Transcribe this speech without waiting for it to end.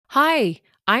Hi,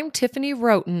 I'm Tiffany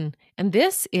Roten, and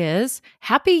this is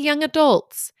Happy Young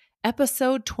Adults,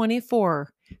 Episode 24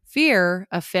 Fear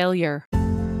of Failure.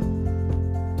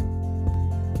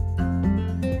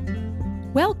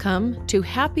 Welcome to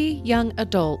Happy Young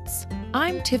Adults.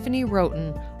 I'm Tiffany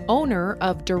Roten, owner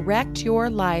of Direct Your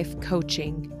Life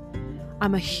Coaching.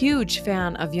 I'm a huge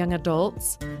fan of young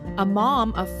adults, a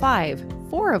mom of 5,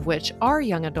 4 of which are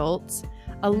young adults,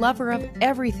 a lover of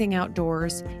everything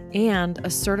outdoors, and a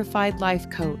certified life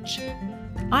coach.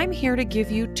 I'm here to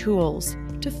give you tools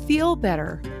to feel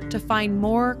better, to find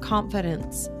more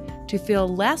confidence, to feel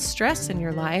less stress in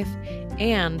your life,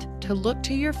 and to look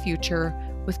to your future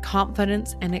with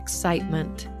confidence and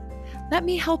excitement. Let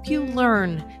me help you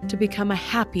learn to become a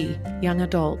happy young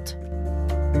adult.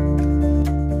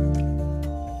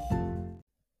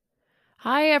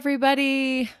 Hi,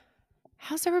 everybody.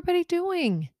 How's everybody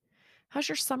doing? How's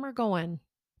your summer going?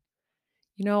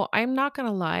 I'm not going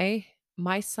to lie,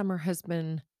 my summer has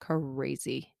been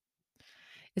crazy.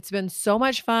 It's been so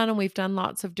much fun and we've done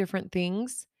lots of different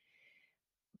things,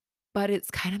 but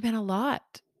it's kind of been a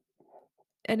lot.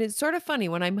 And it's sort of funny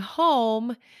when I'm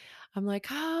home, I'm like,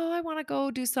 oh, I want to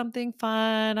go do something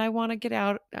fun. I want to get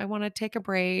out. I want to take a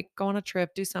break, go on a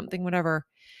trip, do something, whatever.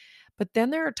 But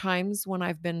then there are times when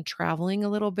I've been traveling a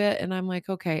little bit and I'm like,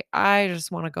 okay, I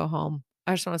just want to go home.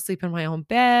 I just want to sleep in my own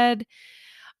bed.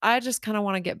 I just kind of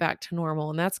want to get back to normal.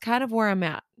 And that's kind of where I'm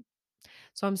at.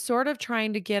 So I'm sort of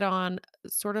trying to get on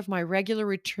sort of my regular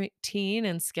routine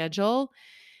and schedule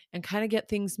and kind of get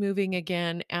things moving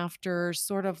again after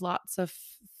sort of lots of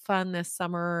fun this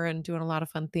summer and doing a lot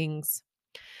of fun things.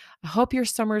 I hope your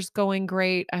summer's going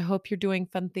great. I hope you're doing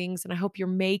fun things and I hope you're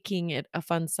making it a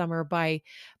fun summer by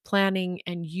planning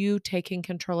and you taking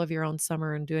control of your own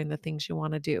summer and doing the things you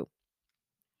want to do.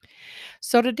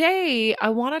 So, today I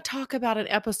want to talk about an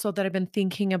episode that I've been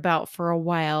thinking about for a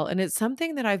while, and it's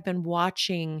something that I've been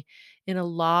watching in a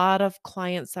lot of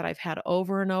clients that I've had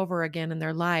over and over again in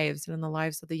their lives and in the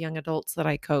lives of the young adults that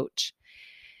I coach.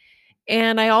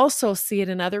 And I also see it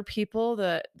in other people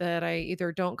that I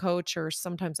either don't coach or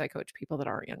sometimes I coach people that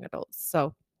are young adults.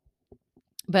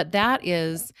 But that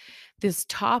is this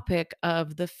topic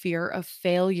of the fear of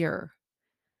failure.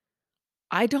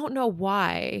 I don't know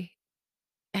why,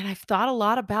 and I've thought a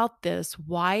lot about this,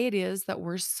 why it is that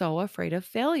we're so afraid of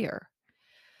failure.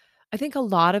 I think a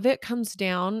lot of it comes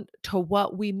down to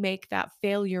what we make that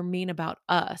failure mean about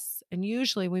us. And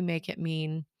usually we make it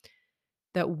mean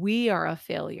that we are a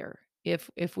failure.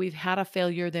 If we've had a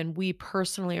failure, then we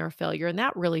personally are a failure. And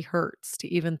that really hurts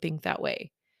to even think that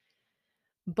way.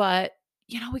 But,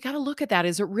 we got to look at that.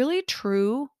 Is it really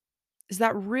true? Is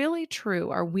that really true?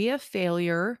 Are we a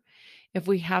failure if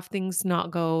we have things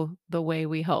not go the way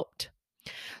we hoped?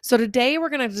 So today we're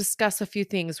going to discuss a few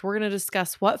things. We're going to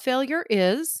discuss what failure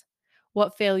is,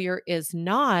 what failure is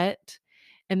not,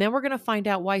 and then we're going to find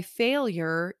out why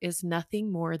failure is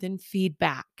nothing more than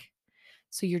feedback.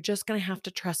 So you're just going to have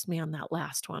to trust me on that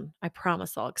last one. I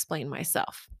promise I'll explain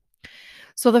myself.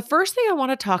 So the first thing I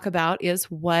want to talk about is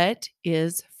what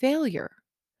is failure?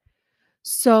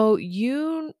 So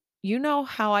you know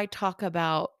how I talk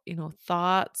about,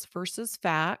 thoughts versus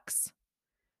facts,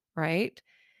 right?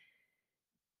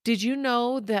 Did you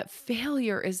know that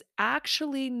failure is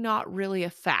actually not really a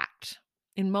fact?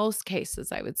 In most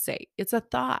cases, I would say it's a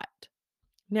thought.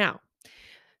 Now,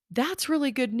 that's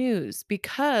really good news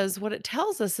because what it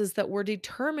tells us is that we're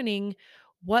determining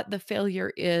what the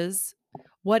failure is,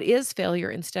 what is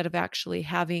failure, instead of actually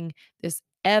having this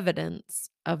evidence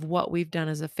of what we've done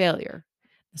as a failure.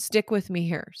 Stick with me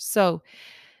here. So,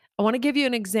 I want to give you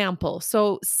an example.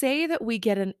 So, say that we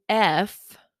get an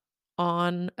F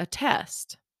on a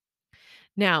test.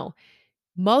 Now,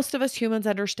 most of us humans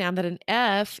understand that an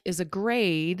F is a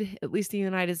grade, at least in the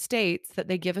United States, that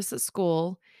they give us at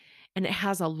school, and it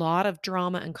has a lot of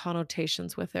drama and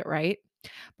connotations with it, right?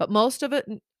 But most of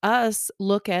us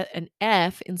look at an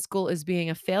F in school as being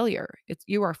a failure. It's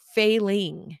you are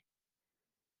failing.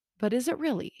 But is it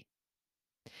really?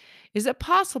 Is it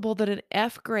possible that an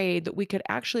F grade that we could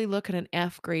actually look at an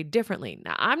F grade differently?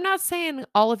 Now, I'm not saying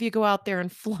all of you go out there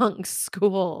and flunk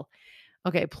school.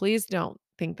 Okay, please don't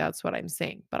think that's what I'm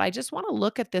saying. But I just want to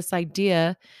look at this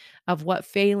idea of what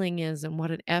failing is and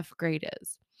what an F grade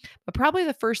is. But probably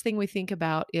the first thing we think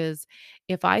about is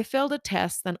if I failed a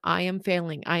test, then I am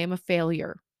failing. I am a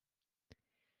failure.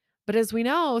 But as we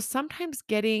know, sometimes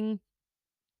getting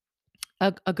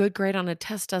a good grade on a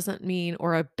test doesn't mean,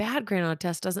 or a bad grade on a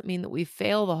test doesn't mean that we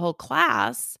fail the whole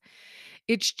class.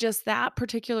 It's just that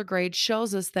particular grade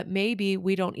shows us that maybe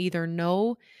we don't either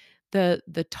know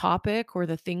the topic or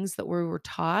the things that we were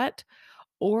taught,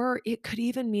 or it could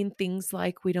even mean things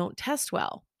like we don't test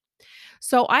well.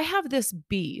 So I have this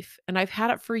beef, and I've had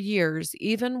it for years,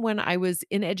 even when I was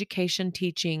in education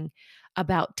teaching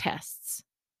about tests.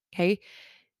 Okay.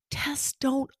 Tests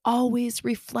don't always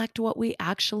reflect what we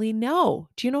actually know.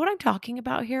 Do you know what I'm talking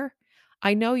about here?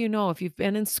 I know you know if you've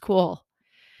been in school.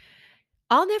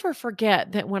 I'll never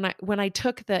forget that when I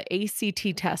took the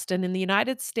ACT test, and in the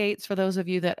United States, for those of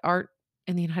you that aren't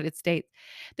in the United States,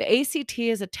 the ACT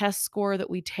is a test score that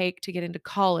we take to get into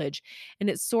college, and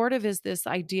it sort of is this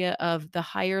idea of the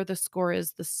higher the score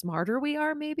is, the smarter we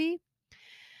are maybe,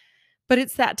 but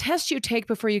it's that test you take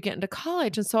before you get into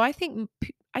college, and so I think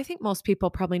most people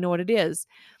probably know what it is,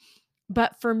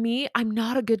 but for me, I'm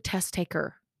not a good test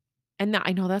taker, and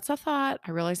I know that's a thought,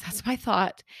 I realize that's my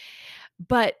thought,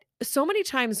 but so many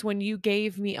times when you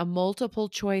gave me a multiple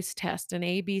choice test, an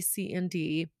A, B, C, and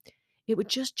D, it would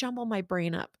just jumble my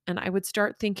brain up. And I would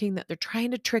start thinking that they're trying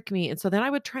to trick me. And so then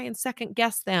I would try and second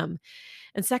guess them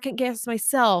and second guess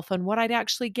myself and what I'd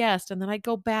actually guessed. And then I'd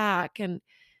go back. And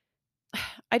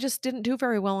I just didn't do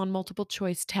very well on multiple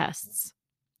choice tests.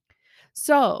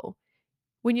 So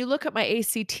when you look at my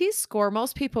ACT score,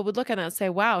 most people would look at that and say,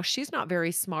 wow, she's not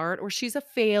very smart, or she's a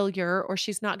failure, or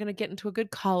she's not going to get into a good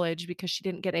college because she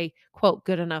didn't get a quote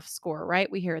good enough score,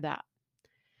 right? We hear that.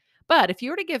 But if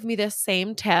you were to give me this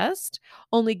same test,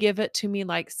 only give it to me,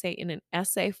 like, say, in an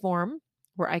essay form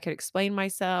where I could explain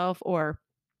myself or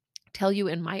tell you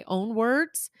in my own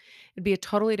words, it'd be a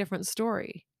totally different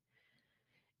story.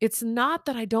 It's not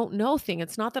that I don't know things.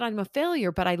 It's not that I'm a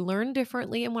failure, but I learn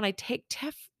differently. And when I take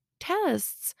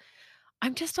tests,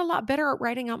 I'm just a lot better at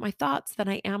writing out my thoughts than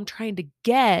I am trying to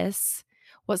guess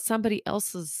what somebody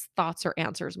else's thoughts or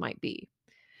answers might be.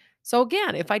 So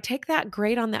again, if I take that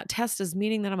grade on that test as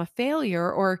meaning that I'm a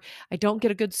failure or I don't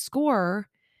get a good score,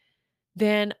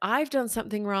 then I've done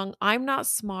something wrong. I'm not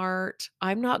smart.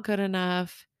 I'm not good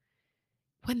enough.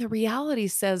 When the reality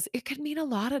says it could mean a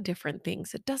lot of different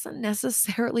things. It doesn't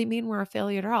necessarily mean we're a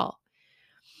failure at all.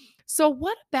 So,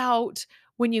 what about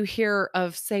when you hear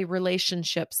of, say,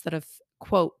 relationships that have,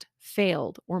 quote,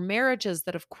 failed, or marriages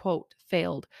that have, quote,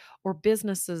 failed, or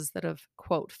businesses that have,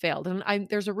 quote, failed? And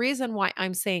there's a reason why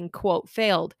I'm saying, quote,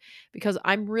 failed, because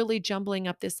I'm really jumbling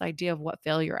up this idea of what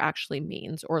failure actually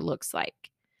means or looks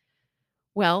like.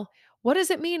 Well, what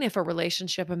does it mean if a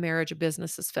relationship, a marriage, a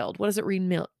business has failed? What does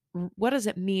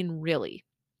it mean really?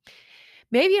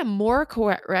 Maybe a more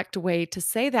correct way to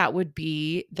say that would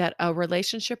be that a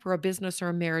relationship or a business or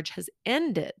a marriage has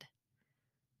ended.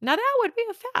 Now, that would be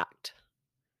a fact.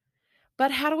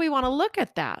 But how do we want to look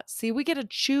at that? See, we get to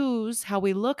choose how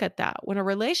we look at that. When a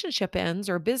relationship ends,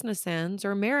 or a business ends,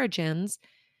 or a marriage ends,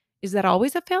 is that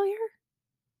always a failure?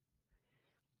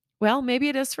 Well, maybe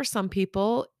it is for some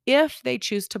people if they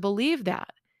choose to believe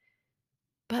that.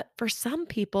 But for some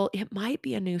people, it might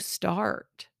be a new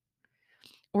start,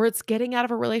 or it's getting out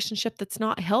of a relationship that's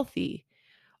not healthy.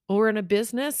 Or in a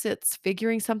business, it's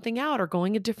figuring something out or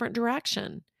going a different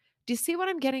direction. Do you see what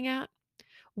I'm getting at?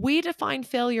 We define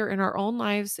failure in our own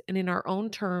lives and in our own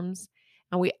terms,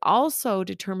 and we also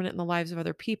determine it in the lives of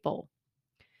other people.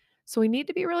 So we need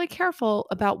to be really careful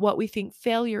about what we think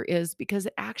failure is because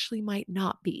it actually might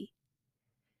not be.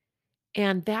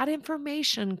 And that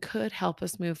information could help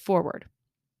us move forward.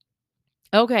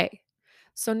 Okay,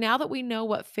 so now that we know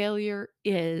what failure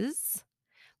is,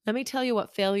 let me tell you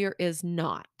what failure is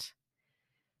not.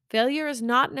 Failure is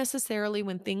not necessarily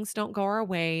when things don't go our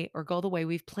way or go the way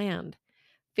we've planned.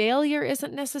 Failure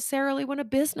isn't necessarily when a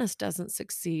business doesn't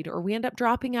succeed or we end up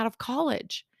dropping out of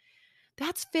college.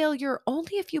 That's failure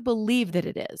only if you believe that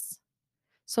it is.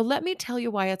 So let me tell you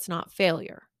why it's not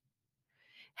failure.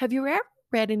 Have you ever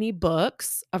read any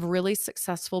books of really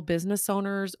successful business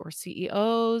owners or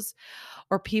CEOs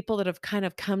or people that have kind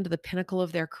of come to the pinnacle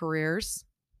of their careers?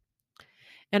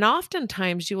 And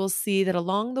oftentimes you will see that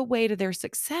along the way to their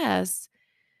success,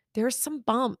 there's some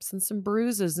bumps and some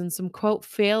bruises and some quote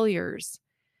failures,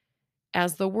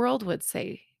 as the world would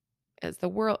say, as the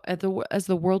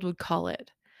world would call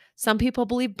it. Some people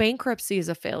believe bankruptcy is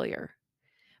a failure.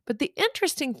 But the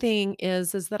interesting thing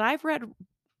is that I've read,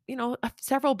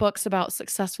 several books about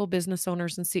successful business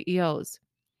owners and CEOs.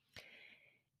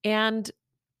 And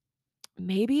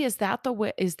maybe is that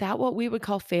what we would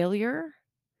call failure?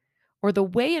 Or the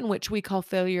way in which we call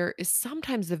failure is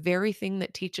sometimes the very thing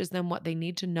that teaches them what they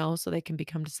need to know so they can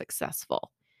become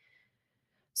successful.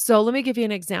 So let me give you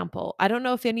an example. I don't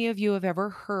know if any of you have ever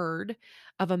heard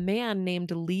of a man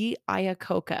named Lee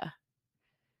Iacocca.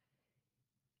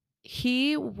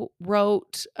 He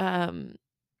wrote,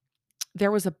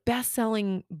 there was a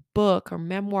best-selling book or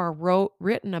memoir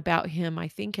written about him, I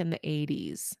think in the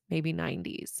 80s, maybe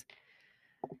 90s.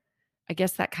 I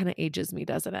guess that kinda ages me,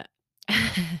 doesn't it?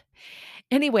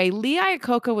 Anyway, Lee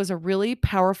Iacocca was a really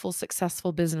powerful,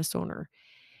 successful business owner.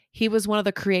 He was one of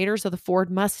the creators of the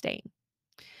Ford Mustang.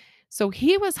 So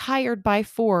he was hired by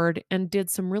Ford and did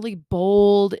some really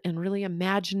bold and really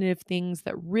imaginative things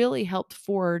that really helped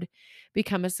Ford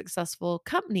become a successful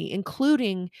company,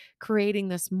 including creating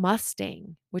this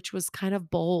Mustang, which was kind of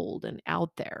bold and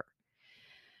out there.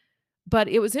 But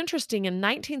it was interesting in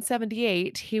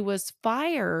 1978, he was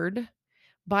fired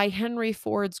by Henry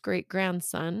Ford's great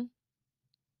grandson.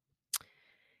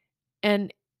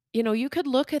 And, you could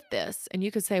look at this and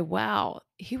you could say, wow,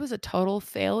 he was a total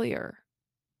failure.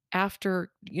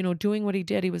 After, doing what he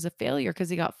did, he was a failure because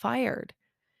he got fired.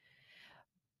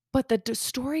 But the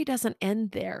story doesn't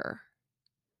end there.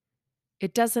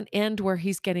 It doesn't end where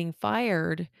he's getting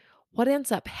fired. What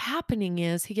ends up happening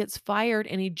is he gets fired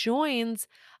and he joins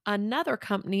another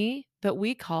company that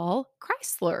we call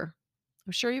Chrysler.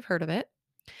 I'm sure you've heard of it.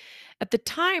 At the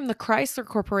time, the Chrysler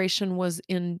Corporation was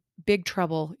in big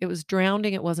trouble. It was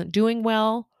drowning, it wasn't doing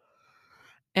well.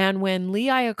 And when Lee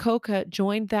Iacocca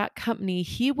joined that company,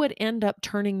 he would end up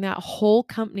turning that whole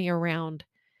company around.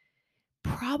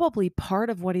 Probably part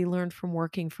of what he learned from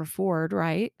working for Ford,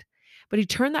 right? But he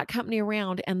turned that company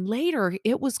around, and later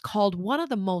it was called one of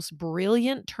the most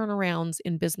brilliant turnarounds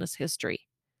in business history.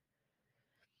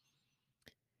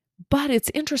 But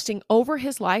it's interesting, over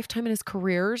his lifetime and his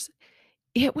careers,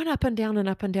 it went up and down and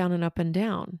up and down and up and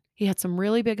down. He had some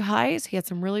really big highs, he had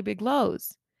some really big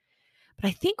lows. But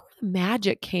I think where the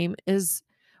magic came is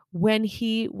when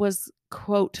he was,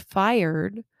 quote,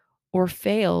 fired or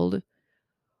failed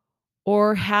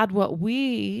or had what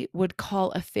we would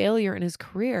call a failure in his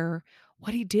career.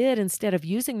 What he did, instead of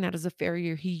using that as a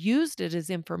failure, he used it as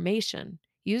information,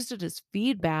 used it as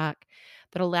feedback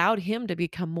that allowed him to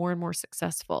become more and more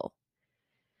successful.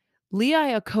 Lee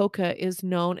Iacocca is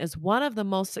known as one of the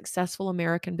most successful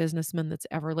American businessmen that's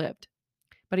ever lived,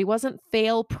 but he wasn't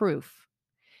fail proof.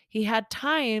 He had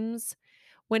times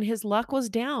when his luck was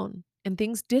down and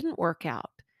things didn't work out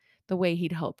the way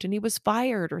he'd hoped, and he was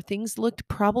fired or things looked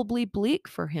probably bleak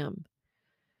for him.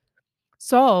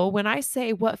 So, when I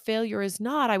say what failure is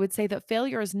not, I would say that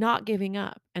failure is not giving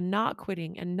up and not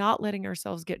quitting and not letting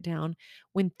ourselves get down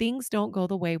when things don't go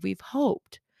the way we've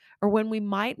hoped, or when we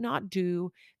might not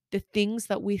do the things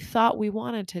that we thought we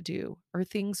wanted to do, or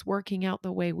things working out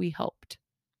the way we hoped.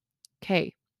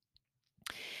 Okay,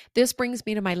 this brings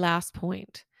me to my last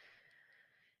point.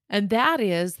 And that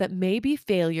is that maybe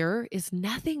failure is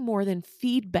nothing more than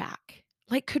feedback.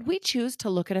 Like, could we choose to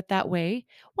look at it that way?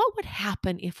 What would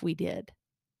happen if we did?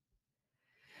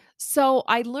 So,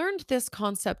 I learned this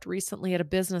concept recently at a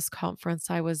business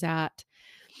conference I was at.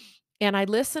 And I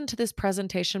listened to this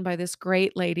presentation by this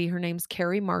great lady. Her name's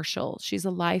Carrie Marshall. She's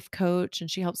a life coach and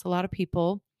she helps a lot of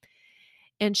people.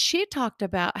 And she talked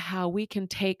about how we can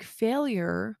take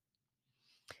failure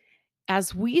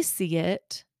as we see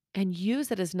it and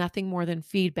use it as nothing more than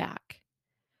feedback.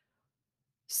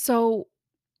 So,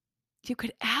 you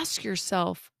could ask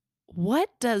yourself, what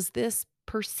does this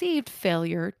perceived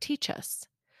failure teach us?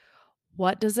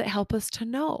 What does it help us to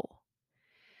know?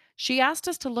 She asked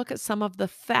us to look at some of the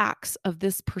facts of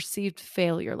this perceived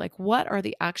failure. Like, what are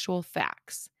the actual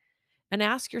facts? And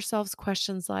ask yourselves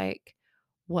questions like,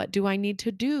 what do I need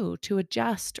to do to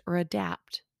adjust or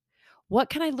adapt? What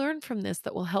can I learn from this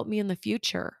that will help me in the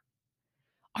future?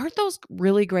 Aren't those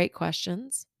really great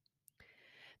questions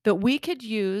that we could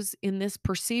use in this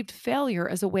perceived failure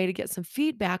as a way to get some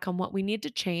feedback on what we need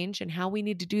to change and how we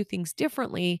need to do things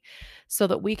differently so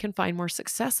that we can find more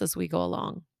success as we go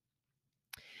along?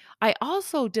 I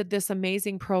also did this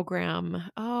amazing program,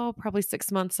 oh, probably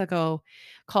 6 months ago,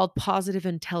 called Positive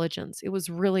Intelligence. It was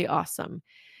really awesome.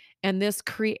 And this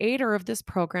creator of this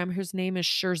program, whose name is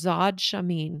Shirzad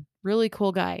Shamin, really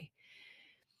cool guy.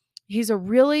 He's a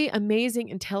really amazing,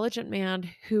 intelligent man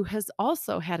who has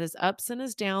also had his ups and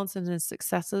his downs and his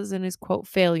successes and his quote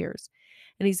failures.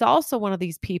 And he's also one of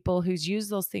these people who's used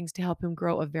those things to help him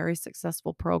grow a very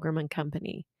successful program and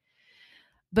company.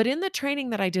 But in the training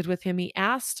that I did with him, he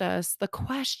asked us the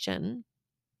question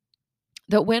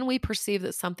that when we perceive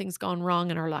that something's gone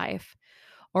wrong in our life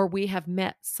or we have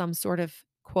met some sort of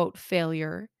quote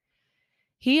failure,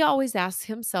 he always asks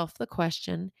himself the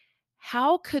question,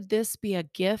 how could this be a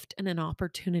gift and an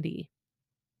opportunity?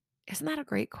 Isn't that a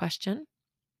great question?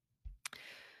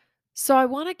 So, I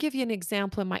want to give you an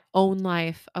example in my own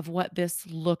life of what this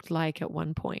looked like at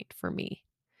one point for me.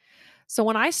 So,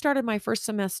 when I started my first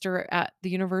semester at the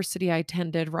university I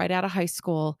attended right out of high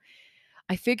school,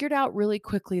 I figured out really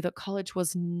quickly that college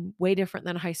was way different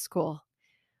than high school.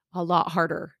 a lot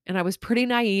harder. And I was pretty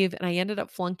naive and I ended up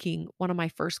flunking one of my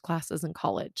first classes in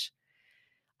college.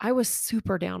 I was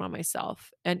super down on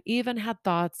myself and even had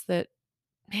thoughts that,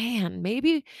 man,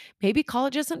 maybe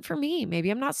college isn't for me. Maybe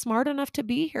I'm not smart enough to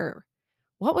be here.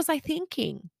 What was I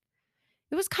thinking?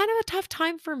 It was kind of a tough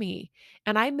time for me.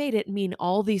 And I made it mean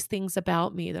all these things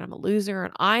about me that I'm a loser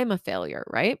and I'm a failure,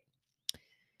 right?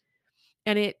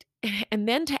 And it and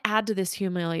then to add to this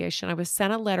humiliation, I was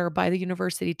sent a letter by the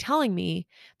university telling me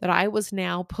that I was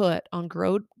now put on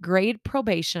grade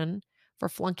probation for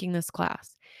flunking this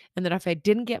class, and that if I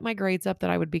didn't get my grades up,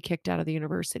 that I would be kicked out of the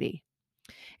university.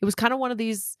 It was kind of one of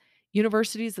these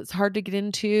universities that's hard to get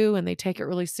into and they take it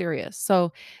really serious.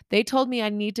 So they told me I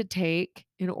need to take,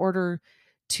 in order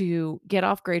to get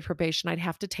off grade probation, I'd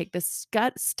have to take this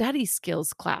study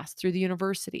skills class through the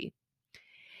university.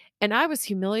 And I was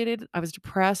humiliated, I was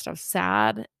depressed, I was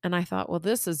sad, and I thought, "Well,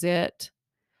 this is it.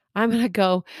 I'm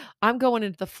going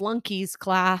into the flunkies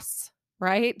class,"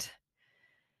 right?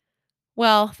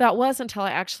 Well, that was until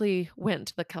I actually went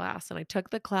to the class, and I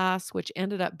took the class, which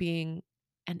ended up being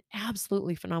an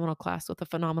absolutely phenomenal class with a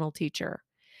phenomenal teacher.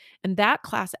 And that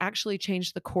class actually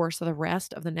changed the course of the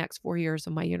rest of the next 4 years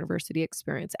of my university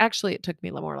experience. Actually, it took me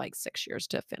a little more like 6 years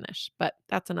to finish, but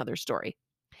that's another story.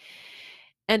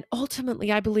 And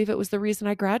ultimately, I believe it was the reason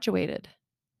I graduated.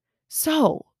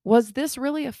 So, was this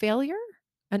really a failure?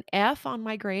 An F on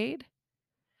my grade?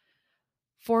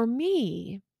 For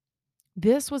me,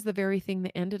 this was the very thing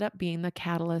that ended up being the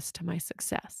catalyst to my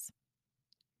success.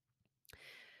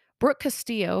 Brooke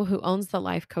Castillo, who owns the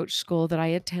life coach school that I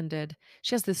attended,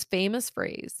 she has this famous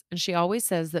phrase, and she always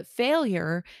says that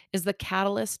failure is the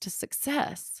catalyst to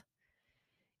success.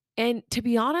 And to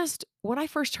be honest, when I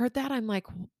first heard that, I'm like,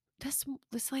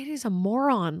 this lady's a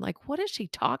moron. Like, what is she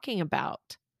talking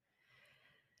about?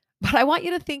 But I want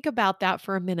you to think about that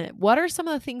for a minute. What are some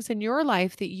of the things in your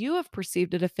life that you have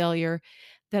perceived as a failure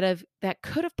that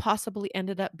could have possibly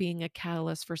ended up being a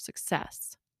catalyst for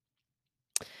success?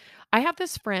 I have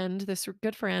this friend, this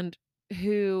good friend,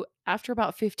 who after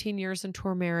about 15 years into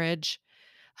her marriage,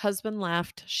 husband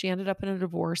left. She ended up in a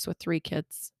divorce with 3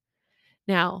 kids.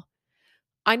 Now,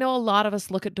 I know a lot of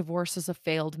us look at divorce as a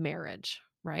failed marriage,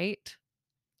 right?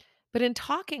 But in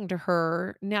talking to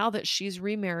her, now that she's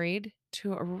remarried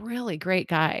to a really great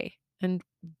guy and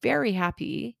very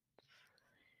happy,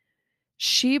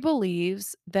 she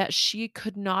believes that she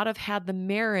could not have had the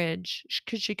marriage,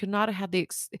 because she could not have had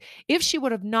if she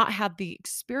would have not had the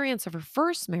experience of her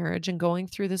first marriage and going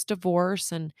through this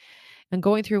divorce and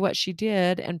going through what she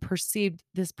did and perceived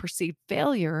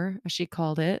failure, as she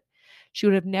called it, she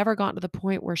would have never gotten to the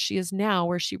point where she is now,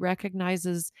 where she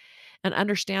recognizes and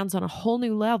understands on a whole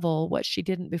new level what she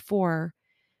didn't before,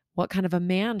 what kind of a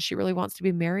man she really wants to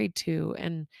be married to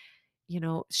and,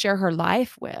 share her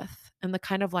life with, and the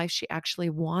kind of life she actually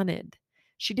wanted.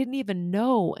 She didn't even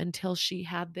know until she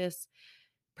had this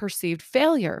perceived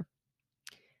failure.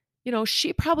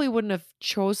 She probably wouldn't have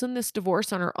chosen this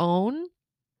divorce on her own,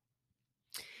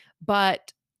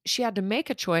 but she had to make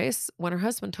a choice when her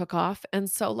husband took off. And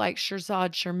so, like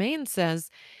Shirzad Shermaine says,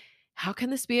 how can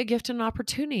this be a gift and an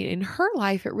opportunity? In her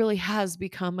life, it really has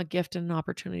become a gift and an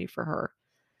opportunity for her.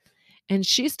 And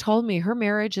she's told me her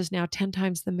marriage is now 10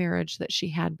 times the marriage that she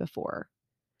had before.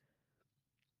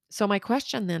 So, my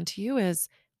question then to you is,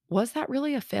 was that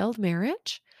really a failed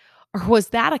marriage? Or was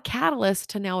that a catalyst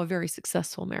to now a very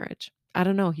successful marriage? I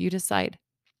don't know. You decide.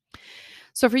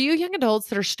 So, for you young adults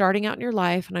that are starting out in your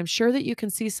life, and I'm sure that you can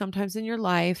see sometimes in your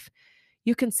life,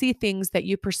 you can see things that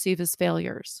you perceive as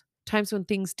failures, times when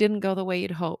things didn't go the way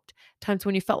you'd hoped, times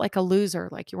when you felt like a loser,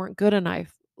 like you weren't good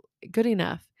enough,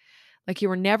 like you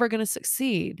were never going to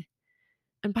succeed.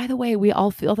 And by the way, we all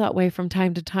feel that way from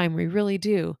time to time. We really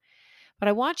do. But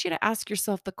I want you to ask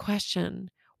yourself the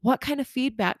question, what kind of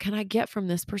feedback can I get from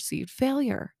this perceived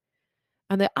failure?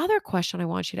 And the other question I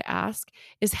want you to ask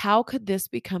is, how could this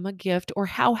become a gift, or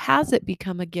how has it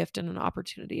become a gift and an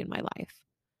opportunity in my life?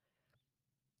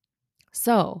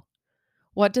 So,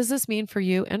 what does this mean for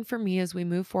you and for me as we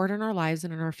move forward in our lives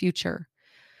and in our future?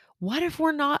 What if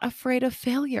we're not afraid of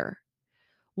failure?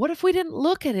 What if we didn't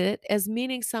look at it as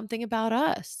meaning something about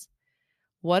us?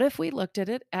 What if we looked at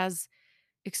it as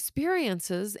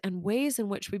experiences and ways in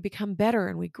which we become better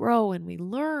and we grow and we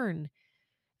learn?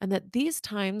 And that these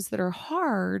times that are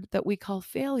hard, that we call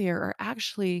failure, are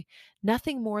actually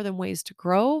nothing more than ways to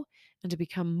grow and to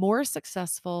become more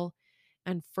successful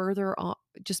and further on,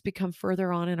 just become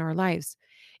further on in our lives.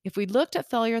 If we looked at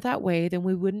failure that way, then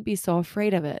we wouldn't be so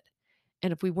afraid of it.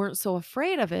 And if we weren't so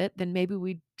afraid of it, then maybe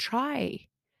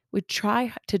We'd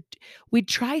try to we'd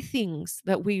try things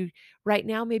that we right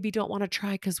now maybe don't want to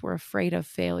try because we're afraid of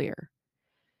failure.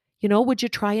 Would you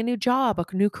try a new job,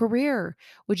 a new career?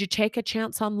 Would you take a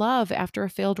chance on love after a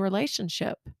failed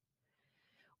relationship?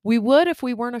 We would if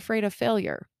we weren't afraid of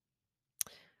failure.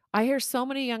 I hear so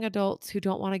many young adults who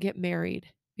don't want to get married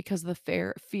because of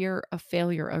the fear of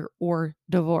failure or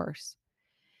divorce.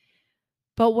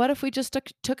 But what if we just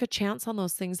took a chance on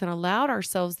those things and allowed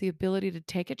ourselves the ability to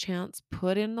take a chance,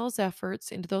 put in those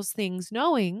efforts into those things,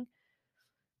 knowing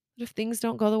that if things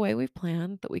don't go the way we've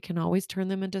planned, that we can always turn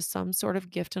them into some sort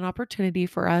of gift and opportunity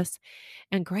for us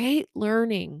and great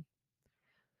learning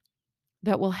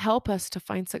that will help us to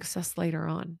find success later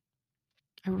on.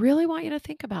 I really want you to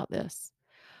think about this.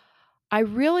 I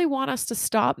really want us to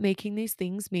stop making these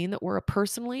things mean that we're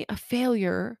personally a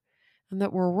failure and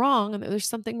that we're wrong and that there's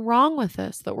something wrong with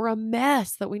us, that we're a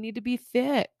mess, that we need to be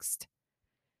fixed.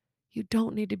 You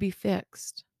don't need to be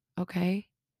fixed, okay?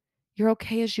 You're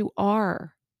okay as you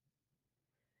are.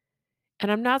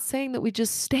 And I'm not saying that we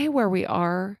just stay where we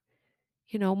are.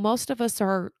 Most of us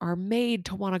are made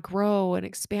to want to grow and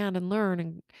expand and learn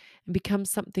and become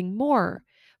something more.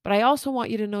 But I also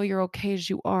want you to know you're okay as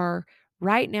you are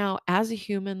right now as a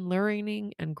human,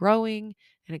 learning and growing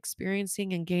and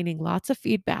experiencing and gaining lots of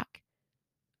feedback.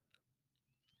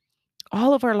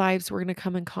 All of our lives, we're going to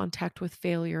come in contact with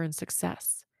failure and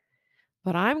success.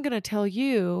 But I'm going to tell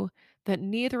you that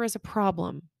neither is a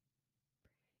problem.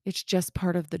 It's just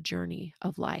part of the journey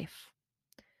of life.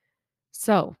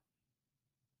 So,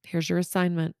 here's your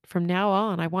assignment. From now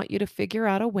on, I want you to figure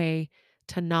out a way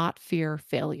to not fear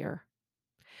failure.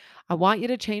 I want you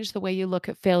to change the way you look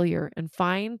at failure and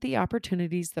find the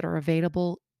opportunities that are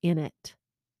available in it.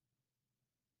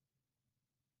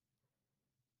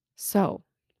 So,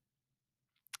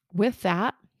 with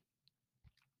that,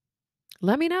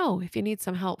 let me know if you need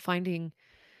some help finding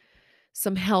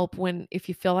some help if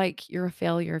you feel like you're a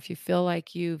failure, if you feel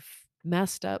like you've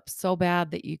messed up so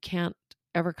bad that you can't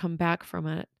ever come back from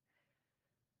it.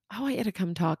 I want you to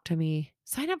come talk to me.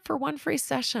 Sign up for one free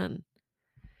session.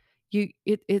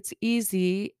 It's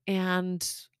easy and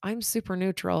I'm super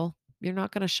neutral. You're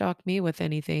not going to shock me with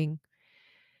anything.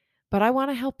 But I want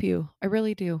to help you. I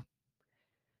really do.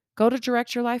 Go to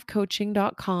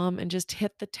directyourlifecoaching.com and just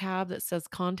hit the tab that says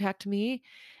contact me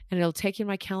and it'll take you to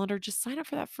my calendar. Just sign up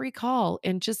for that free call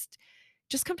and just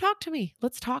come talk to me.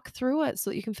 Let's talk through it so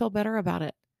that you can feel better about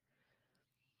it.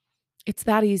 It's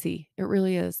that easy. It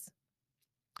really is.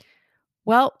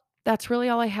 Well, that's really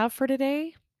all I have for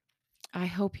today. I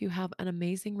hope you have an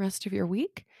amazing rest of your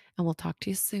week and we'll talk to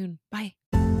you soon. Bye.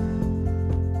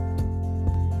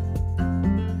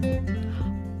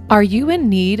 Are you in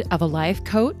need of a life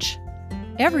coach?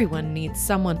 Everyone needs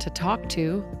someone to talk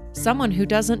to, someone who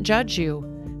doesn't judge you,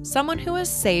 someone who is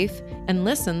safe and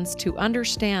listens to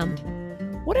understand.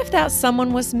 What if that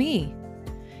someone was me?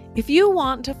 If you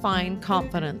want to find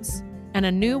confidence and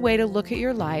a new way to look at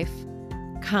your life,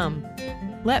 come,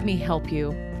 let me help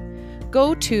you.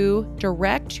 Go to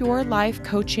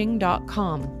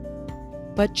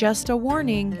directyourlifecoaching.com. But just a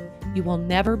warning, you will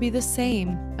never be the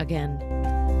same again.